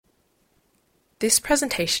This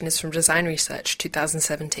presentation is from Design Research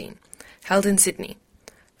 2017, held in Sydney.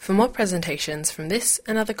 For more presentations from this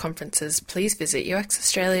and other conferences, please visit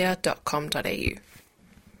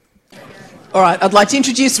uxaustralia.com.au. All right, I'd like to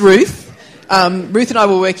introduce Ruth. Ruth and I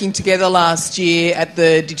were working together last year at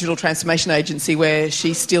the Digital Transformation Agency where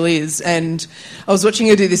she still is, and I was watching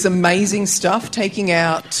her do this amazing stuff, taking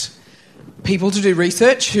out people to do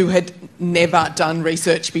research who had never done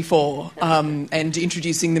research before, and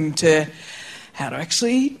introducing them to how to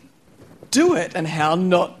actually do it and how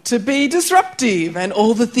not to be disruptive and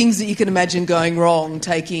all the things that you can imagine going wrong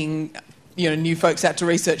taking new folks out to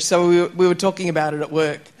research. So we were talking about it at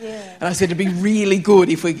work. Yeah. And I said it'd be really good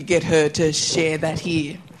if we could get her to share that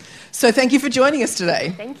here. So thank you for joining us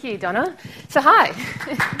today. Thank you, Donna. So hi.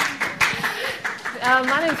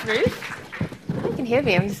 My name's Ruth. You can hear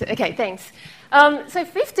me. Okay, thanks. So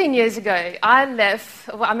 15 years ago, I made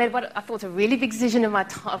what I thought was a really big decision of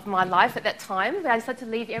my life at that time, where I decided to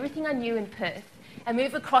leave everything I knew in Perth and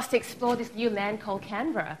move across to explore this new land called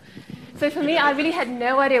Canberra. So for me, I really had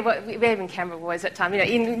no idea where even Canberra was at the time.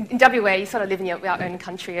 In WA, you sort of live in your own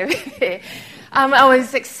country over there. I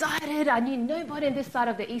was excited. I knew nobody on this side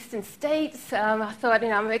of the eastern states. I thought,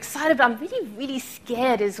 I'm excited, but I'm really, really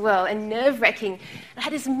scared as well and nerve-wracking. I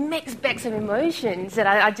had this mixed bags of emotions that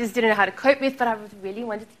I just didn't know how to cope with, but I really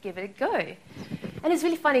wanted to give it a go. And it's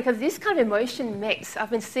really funny because this kind of emotion mix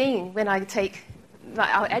I've been seeing when I take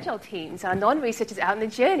our agile teams, our non-researchers out on the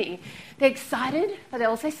journey. They're excited, but they're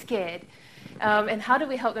also scared. And how do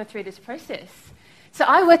we help them through this process? So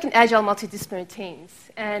I work in agile multidisciplinary teams.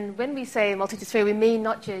 And when we say multidisciplinary, we mean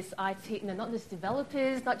not just IT, not just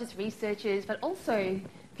developers, not just researchers, but also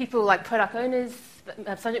people like product owners,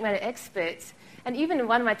 subject matter experts, and even in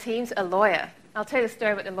one of my teams, a lawyer. I'll tell you the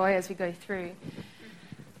story about the lawyer as we go through.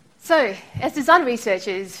 So as design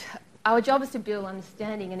researchers, our job is to build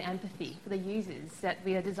understanding and empathy for the users that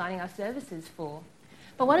we are designing our services for.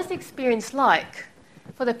 But what is the experience like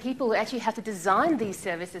for the people who actually have to design these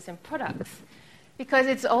services and products? Because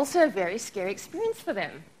it's also a very scary experience for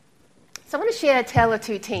them. So I want to share a tale of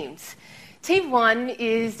two teams. Team one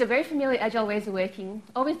is the very familiar agile ways of working,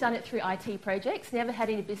 always done it through IT projects, never had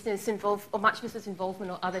any business involved or much business involvement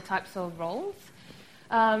or other types of roles.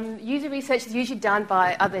 User research is usually done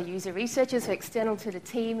by other user researchers who are external to the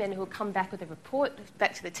team and who will come back with a report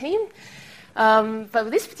back to the team. But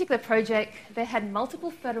with this particular project, they had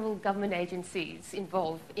multiple federal government agencies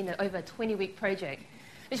involved in an over 20-week project,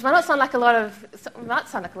 which might sound like a lot of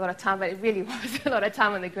time, but it really was a lot of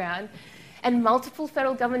time on the ground. And multiple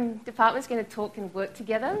federal government departments going to talk and work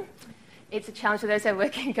together. It's a challenge for those that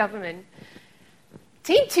work in government.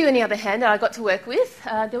 Team two, on the other hand, that I got to work with,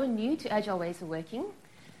 they were new to agile ways of working.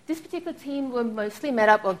 This particular team were mostly made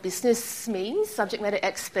up of business means, subject matter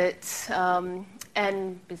experts,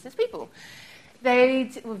 and business people. They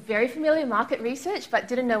were very familiar with market research, but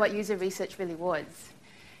didn't know what user research really was.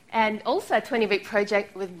 And also a 20-week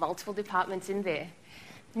project with multiple departments in there.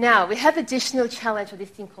 Now, we have additional challenge with this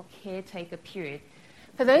thing called caretaker period.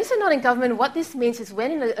 For those who are not in government, what this means is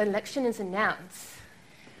when an election is announced,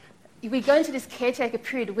 we go into this caretaker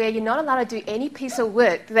period where you're not allowed to do any piece of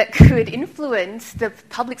work that could influence the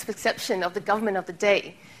public's perception of the government of the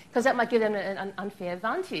day, because that might give them an unfair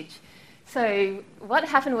advantage. So what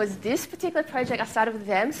happened was this particular project I started with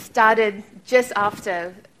them started just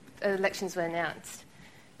after elections were announced,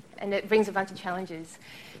 and it brings a bunch of challenges.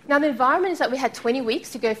 Now, the environment is that we had 20 weeks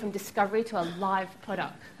to go from discovery to a live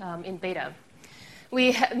product in beta.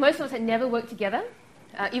 Most of us had never worked together,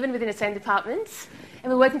 even within the same departments,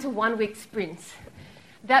 and we're working to 1-week sprints.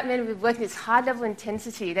 That meant we were working this high-level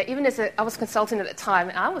intensity that even I was consultant at the time,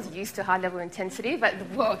 and I was used to high-level intensity, but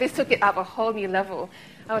whoa, this took it up a whole new level.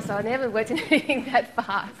 I never worked in anything that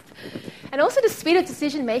fast. And also the speed of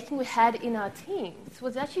decision-making we had in our teams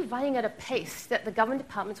was actually running at a pace that the government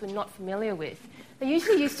departments were not familiar with. They're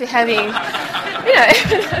usually used to having,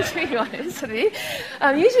 let's be honest with you,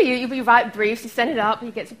 usually you write briefs, you send it up,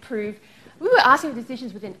 it gets approved. We were asking for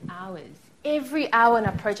decisions within hours. Every hour in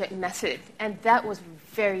our project mattered, and that was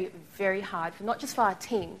very, very hard, not just for our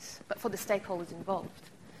teams, but for the stakeholders involved.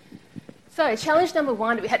 So challenge number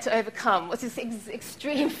one that we had to overcome was this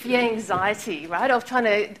extreme fear and anxiety, right, of trying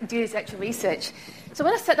to do this actual research. So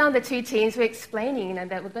when I sat down with the two teams, we were explaining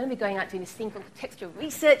that we're going to be going out doing this thing called contextual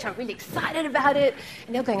research. I'm really excited about it.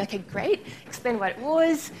 And they were going, okay, great. Explain what it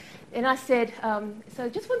was. And I said, so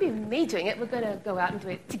it just won't be me doing it. We're going to go out and do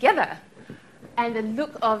it together. And the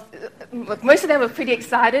look of, most of them were pretty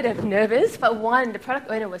excited and nervous, but one, the product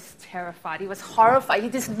owner, was terrified. He was horrified.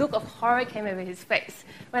 This look of horror came over his face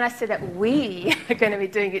when I said that we are going to be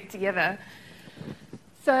doing it together.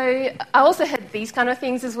 So I also had these kind of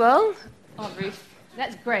things as well. Oh, Ruth,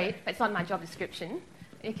 that's great, but it's not my job description.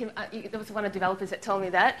 There was one of the developers that told me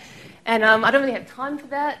that. And I don't really have time for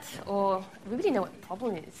that, or we really know what the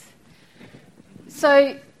problem is.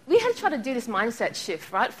 So we had to try to do this mindset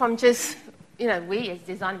shift, right, from just, we as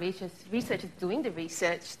design researchers doing the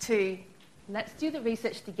research to let's do the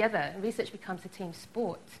research together, and research becomes a team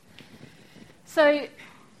sport. So, I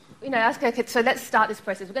was okay, so let's start this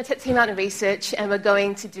process. We're going to take the team out in research, and we're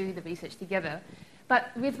going to do the research together.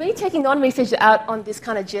 But with me taking non-researchers out on this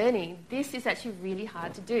kind of journey, this is actually really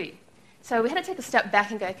hard to do. So we had to take a step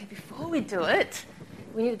back and go, okay, before we do it,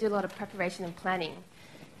 we need to do a lot of preparation and planning.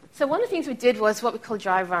 So one of the things we did was what we call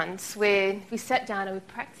dry runs, where we sat down and we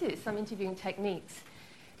practiced some interviewing techniques.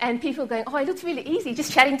 And people going, oh, it looks really easy,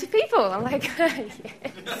 just chatting to people. I'm like, yes.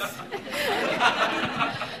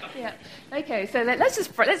 Yeah. Okay, so let's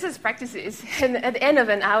just practice this. And at the end of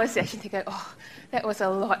an hour session, they go, oh, that was a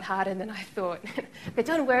lot harder than I thought. But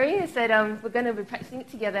don't worry, I said, we're going to be practicing it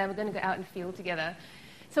together, and we're going to go out and field together.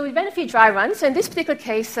 So we ran a few dry runs. So in this particular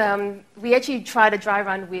case, we actually tried a dry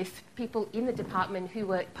run with people in the department who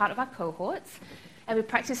were part of our cohorts. And we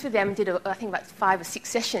practiced with them and did, I think, about 5 or 6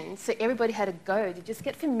 sessions. So everybody had a go to just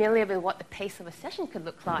get familiar with what the pace of a session could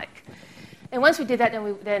look like. And once we did that,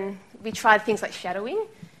 then we tried things like shadowing.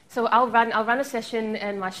 So I'll run a session,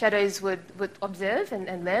 and my shadows would observe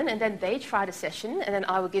and learn, and then they tried a session, and then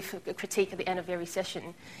I would give a critique at the end of every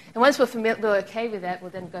session. And once we're okay with that,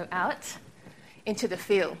 we'll then go out into the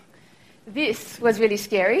field. This was really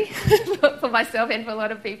scary for myself and for a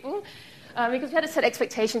lot of people, because we had to set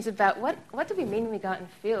expectations about what do we mean when we go out and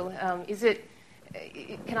field. Is it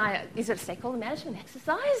a stakeholder management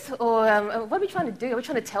exercise, or what are we trying to do? Are we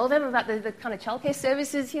trying to tell them about the kind of childcare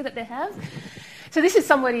services here that they have? So this is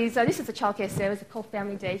a childcare service called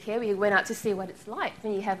Family Daycare. We went out to see what it's like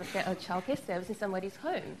when you have a childcare service in somebody's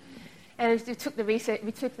home. And we took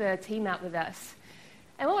the team out with us.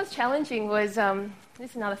 And what was challenging was, this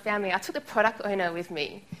is another family, I took the product owner with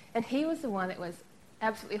me, and he was the one that was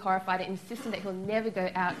absolutely horrified and insisting that he'll never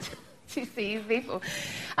go out to see his people.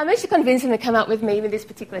 I managed to convince him to come out with me in this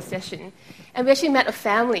particular session. And we actually met a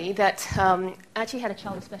family that actually had a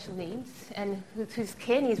child with special needs and whose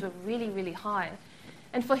care needs were really, really high.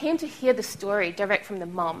 And for him to hear the story direct from the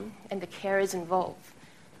mum and the carers involved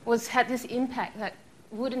had this impact that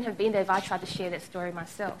wouldn't have been there if I tried to share that story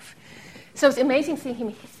myself. So it was amazing seeing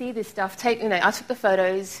him see this stuff. I took the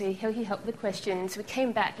photos, he helped with the questions. We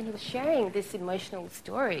came back and he was sharing this emotional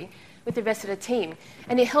story with the rest of the team.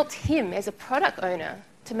 And it helped him as a product owner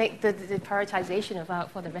to make the prioritization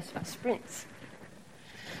for the rest of our sprints.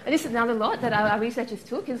 And this is another lot that our researchers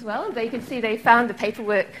took as well. You can see they found the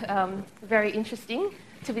paperwork very interesting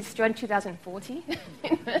to be destroyed in 2040.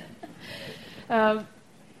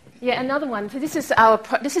 Another one. So this is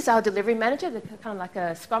our delivery manager, kind of like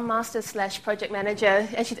a scrum master / project manager,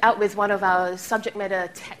 and she's out with one of our subject matter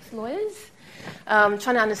tax lawyers, trying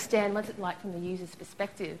to understand what's it like from the user's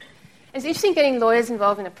perspective. And it's interesting getting lawyers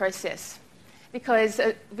involved in the process, because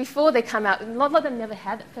before they come out, a lot of them never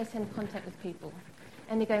had that first-hand contact with people.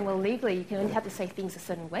 And they're going, well, legally, you can only have to say things a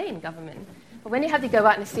certain way in government. But when you have to go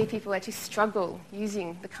out and see people actually struggle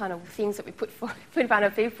using the kind of things that we put in front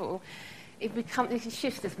of people, it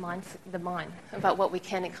shifts the mind about what we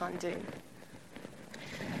can and can't do.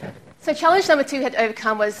 So challenge number 2 we had to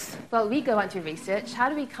overcome was, well, we go out to research. How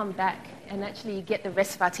do we come back and actually get the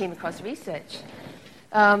rest of our team across research?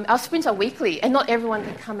 Our sprints are weekly, and not everyone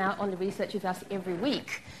can come out on the research with us every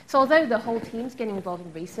week. So although the whole team's getting involved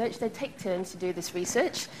in research, they take turns to do this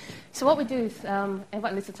research. So what we do is, and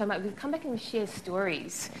what Lisa told me, we come back and we share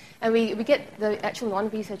stories. And we get the actual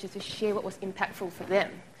non-researchers to share what was impactful for them.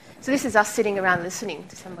 So this is us sitting around listening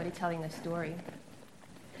to somebody telling their story.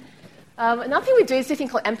 Another thing we do is this thing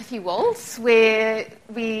called empathy walls, where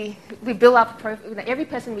we build up every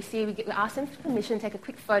person we see, we ask them for permission to take a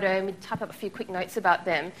quick photo, and we type up a few quick notes about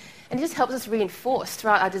them. And it just helps us reinforce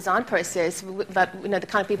throughout our design process about the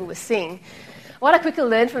kind of people we're seeing. What I quickly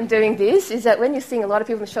learned from doing this is that when you're seeing a lot of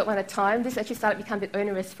people in a short amount of time, this actually started to become a bit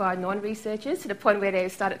onerous for our non-researchers, to the point where they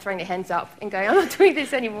started throwing their hands up and going, I'm not doing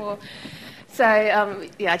this anymore. So, I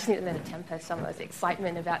just need to learn to temper some of those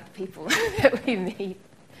excitement about the people that we meet.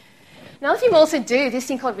 Another thing we also do, this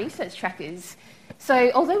thing called research trackers.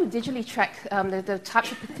 So although we digitally track the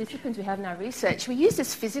types of participants we have in our research, we use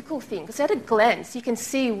this physical thing, because at a glance, you can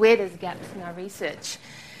see where there's gaps in our research.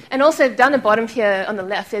 And also down the bottom here on the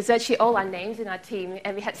left, there's actually all our names in our team,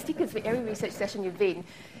 and we had stickers for every research session you've been.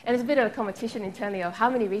 And there's a bit of a competition internally of how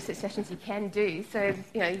many research sessions you can do. So,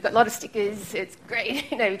 you've got a lot of stickers, it's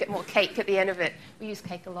great. You get more cake at the end of it. We use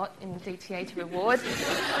cake a lot in DTA to reward.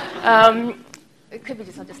 it could be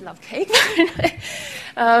just I just love cake.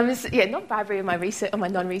 Not bribery on my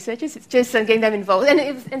non-researchers. It's just getting them involved.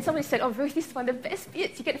 And somebody said, "Oh, Ruth, this is one of the best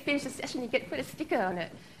bits. You get to finish the session. You get to put a sticker on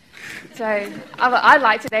it." So I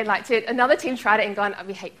liked it. They liked it. Another team tried it and gone,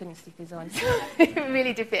 "We hate putting stickers on." So it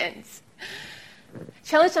really depends.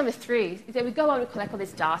 Challenge number 3 is that we go on and collect all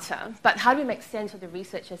this data, but how do we make sense of the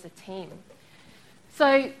research as a team?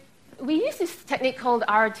 So we use this technique called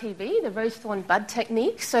ROTB, the rose, thorn, bud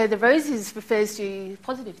technique. So the roses refers to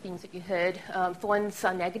positive things that you heard, thorns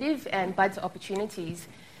are negative, and buds are opportunities.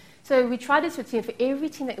 So we tried this with team. For every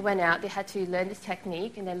team that went out, they had to learn this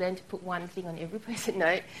technique, and they learned to put one thing on every post-it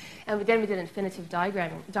note, and then we did an infinitive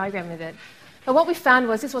diagram with it. But what we found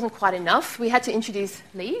was this wasn't quite enough. We had to introduce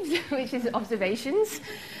leaves, which is observations,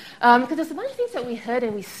 because there's a bunch of things that we heard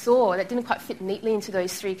and we saw that didn't quite fit neatly into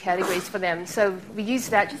those 3 categories for them. So we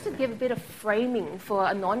used that just to give a bit of framing for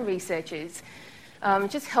our non-researchers,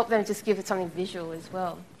 just help them just give it something visual as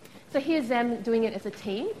well. So here's them doing it as a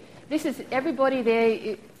team. This is everybody there.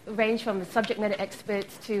 It ranged from the subject matter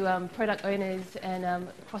experts to product owners and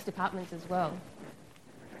across departments as well.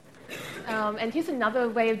 And here's another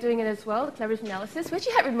way of doing it as well, the collaborative analysis. We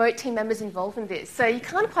actually had remote team members involved in this. So you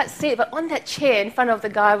can't quite see it, but on that chair in front of the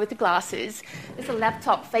guy with the glasses, there's a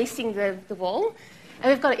laptop facing the wall. And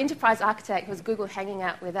we've got an enterprise architect who's Google hanging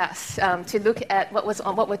out with us to look at what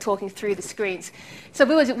we're talking through the screens. So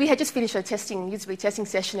we had just finished a usability testing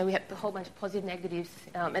session, and we had a whole bunch of positive, negatives,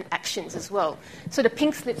 and actions as well. So the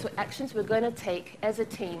pink slips were actions we're going to take as a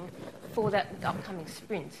team for that upcoming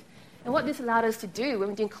sprint. And what this allowed us to do when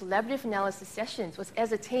we're doing collaborative analysis sessions was,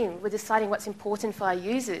 as a team, we're deciding what's important for our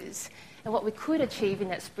users and what we could achieve in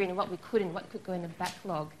that sprint and what we couldn't, what could go in the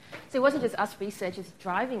backlog. So it wasn't just us researchers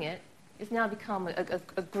driving it. It's now become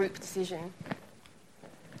a group decision.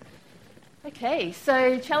 Okay,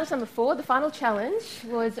 so challenge number 4, the final challenge,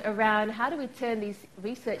 was around how do we turn these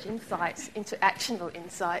research insights into actionable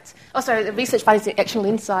insights. The research findings into actionable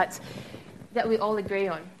insights that we all agree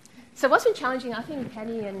on. So what's been challenging, I think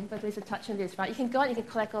Penny and both Lisa touched on this, right? You can go and you can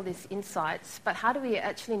collect all these insights, but how do we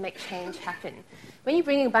actually make change happen? When you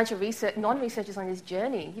bring in a bunch of non-researchers on this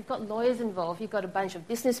journey, you've got lawyers involved, you've got a bunch of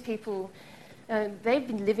business people, they've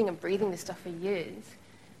been living and breathing this stuff for years.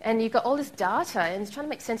 And you've got all this data, and trying to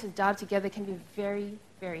make sense of data together can be very,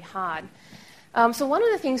 very hard. So one of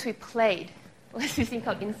the things we played was this thing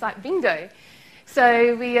called Insight Bingo.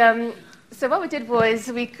 So what we did was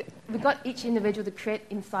we got each individual to create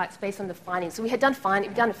insights based on the findings. So we'd done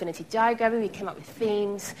affinity diagramming, we came up with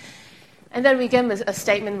themes, and then we gave them a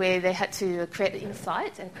statement where they had to create the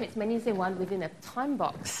insights and create as many as they want within a time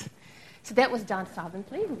box. So that was done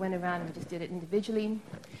silently. We went around and we just did it individually.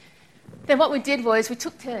 Then what we did was we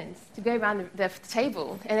took turns to go around the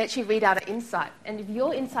table and actually read out an insight. And if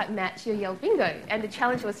your insight matched, you yelled bingo. And the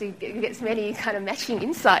challenge was to get as many kind of matching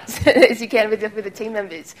insights as you can with the team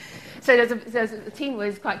members. So the team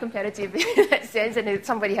was quite competitive in that sense, and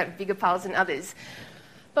somebody had bigger piles than others.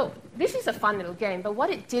 But this is a fun little game. But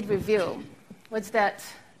what it did reveal was that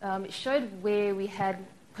it showed where we had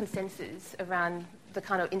consensus around the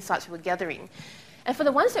kind of insights we were gathering. And for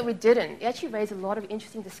the ones that we didn't, it actually raised a lot of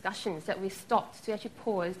interesting discussions that we stopped to actually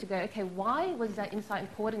pause to go, okay, why was that insight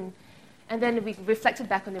important? And then we reflected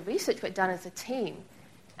back on the research we'd done as a team.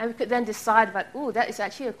 And we could then decide about, that is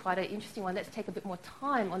actually quite an interesting one. Let's take a bit more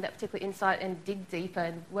time on that particular insight and dig deeper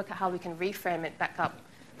and work out how we can reframe it back up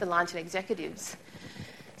the line to the executives.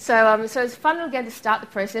 So it's fun again to start the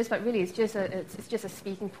process, but really it's just a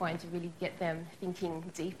speaking point to really get them thinking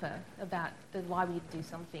deeper about why we do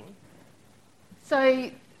something. So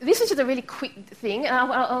this is just a really quick thing, and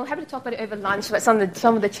I'll happy to talk about it over lunch about some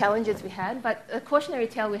of the challenges we had. But a cautionary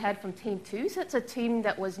tale we had from Team 2, so it's a team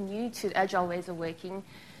that was new to agile ways of working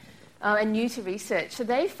and new to research. So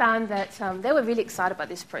they found that they were really excited about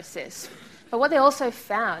this process. But what they also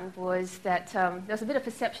found was that there was a bit of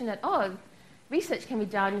perception that, research can be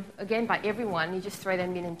done, again, by everyone. You just throw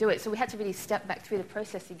them in and do it. So we had to really step back through the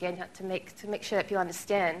process again to make sure that people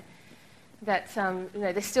understand that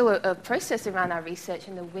there's still a process around our research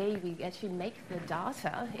and the way we actually make the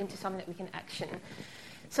data into something that we can action.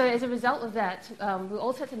 So as a result of that, we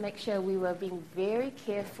also had to make sure we were being very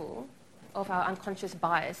careful of our unconscious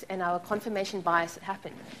bias and our confirmation bias that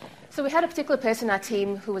happened. So we had a particular person in our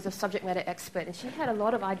team who was a subject matter expert, and she had a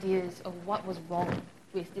lot of ideas of what was wrong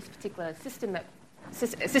with this particular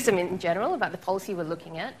system in general, about the policy we're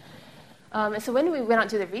looking at. And so when we went out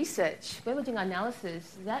to the research, when we were doing our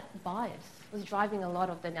analysis, that bias was driving a lot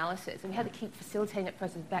of the analysis. And we had to keep facilitating that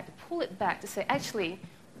process back, to pull it back, to say, actually,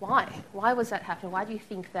 why? Why was that happening? Why do you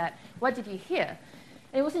think that? What did you hear?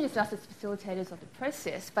 And it wasn't just us as facilitators of the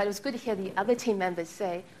process, but it was good to hear the other team members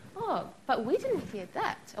say, oh, but we didn't hear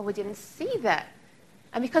that, or we didn't see that.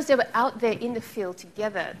 And because they were out there in the field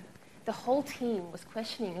together, the whole team was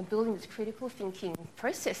questioning and building this critical thinking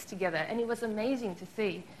process together, and it was amazing to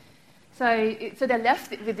see. So they're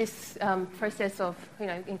left with this process of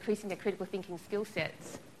increasing their critical thinking skill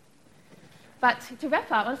sets. But to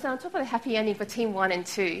wrap up, I'll talk about the happy ending for Team 1 and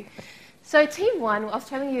 2. So Team 1, I was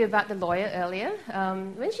telling you about the lawyer earlier.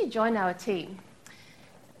 When she joined our team,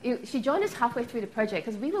 she joined us halfway through the project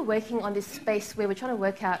because we were working on this space where we're trying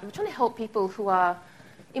to help people who are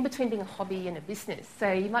in between being a hobby and a business.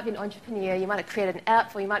 So you might be an entrepreneur, you might have created an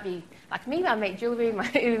app, or you might be like me, I make jewellery, or my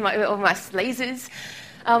lasers.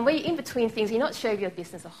 Where you're in between things, you're not sure if you're a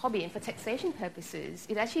business or hobby, and for taxation purposes,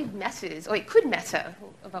 it actually matters, or it could matter,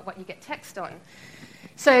 about what you get taxed on.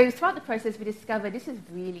 So throughout the process, we discovered this is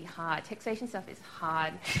really hard. Taxation stuff is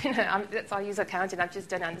hard. I use accounting, I just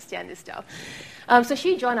don't understand this stuff. So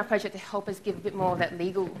she joined our project to help us give a bit more of that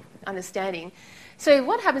legal understanding. So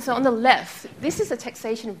what happens, so on the left, this is a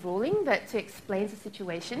taxation ruling that explains the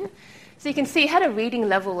situation. So you can see it had a reading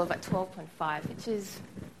level of like 12.5, which is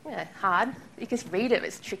hard. You can read it,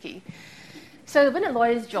 it's tricky. So when the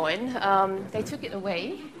lawyers joined, they took it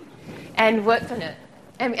away and worked on it.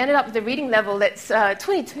 And we ended up with a reading level that's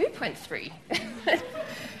 22.3.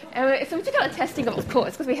 And so we took out a testing, of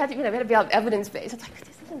course, because we had to be able to evidence-based. It's like,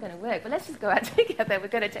 this isn't going to work, but let's just go out together. We're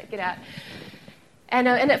going to take it out. And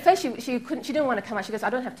at first, she didn't want to come out. She goes,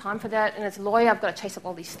 I don't have time for that. And as a lawyer, I've got to chase up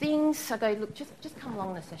all these things. I go, look, just come along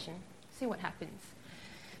in the session. See what happens.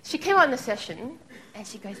 She came out in the session, and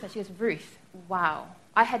she goes, Ruth, wow.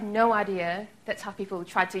 I had no idea that's how people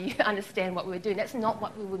tried to understand what we were doing. That's not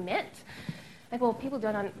what we were meant. Like, well,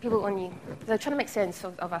 they're trying to make sense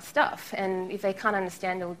of our stuff, and if they can't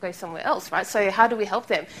understand, they'll go somewhere else, right? So how do we help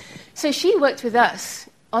them? So she worked with us.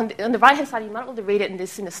 On the right-hand side, you might not be able to read it in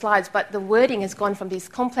the slides, but the wording has gone from these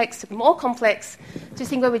complex to more complex to a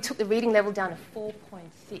thing where we took the reading level down to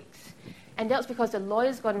 4.6. And that was because the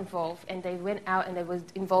lawyers got involved, and they went out and they were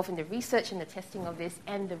involved in the research and the testing of this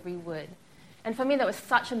and the reword. And for me, that was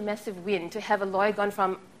such a massive win to have a lawyer gone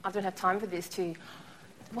from, I don't have time for this, to,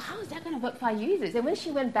 well, how is that going to work for our users? And when she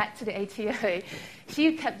went back to the ATO,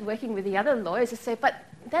 she kept working with the other lawyers to say, but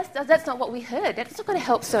that's not what we heard. That's not going to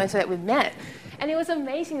help so-and-so that we met. And it was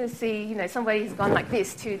amazing to see, somebody who's gone like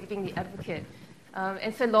this to being the advocate.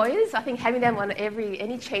 And for lawyers, I think having them on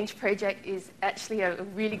any change project is actually a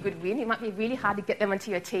really good win. It might be really hard to get them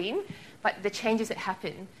onto your team, but the changes that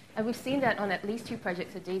happen. And we've seen that on at least 2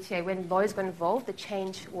 projects at DTA. When lawyers got involved, the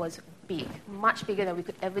change was big, much bigger than we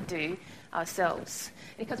could ever do ourselves.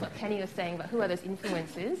 Because what Penny was saying about who are those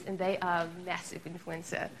influencers, and they are a massive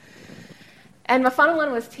influencer. And my final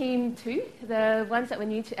one was Team 2, the ones that were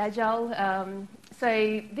new to Agile.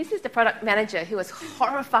 So this is the product manager who was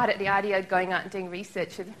horrified at the idea of going out and doing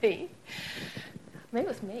research with me. Maybe it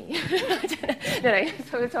was me. No,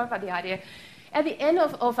 so we were horrified at the idea. At the end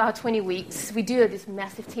of our 20 weeks, we do this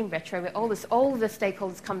massive team retro where all the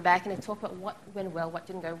stakeholders come back and they talk about what went well, what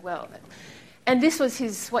didn't go well. And this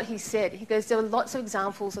was what he said. He goes, there were lots of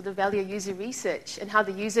examples of the value of user research and how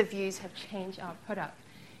the user views have changed our product.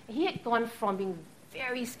 And he had gone from being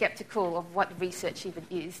very skeptical of what research even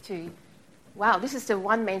is to, wow, this is the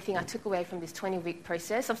one main thing I took away from this 20-week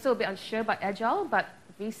process. I'm still a bit unsure about Agile, but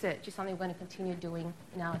research is something we're going to continue doing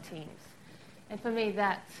in our teams. And for me,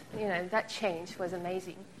 that change was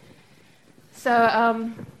amazing. So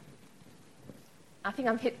I think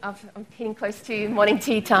I'm hitting close to morning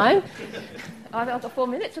tea time. I've got 4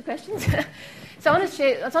 minutes for questions. So I want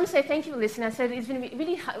to say thank you for listening. I said it's been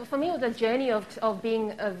really hard. For me, the journey of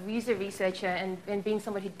being a user researcher and being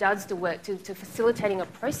someone who does the work to facilitating a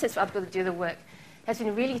process for other people to do the work has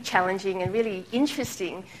been really challenging and really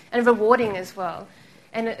interesting and rewarding as well.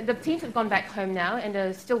 And the teams have gone back home now and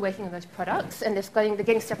are still working on those products, and they're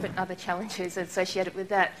getting separate other challenges associated with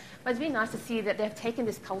that. But it's really nice to see that they've taken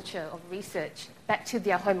this culture of research back to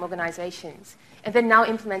their home organisations, and they're now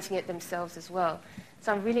implementing it themselves as well.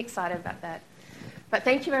 So I'm really excited about that. But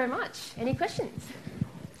thank you very much. Any questions?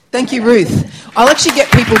 Thank you, Ruth. I'll actually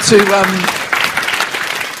get people to...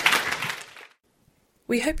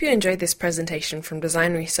 We hope you enjoyed this presentation from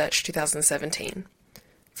Design Research 2017.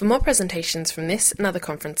 For more presentations from this and other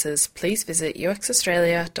conferences, please visit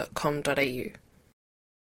uxaustralia.com.au.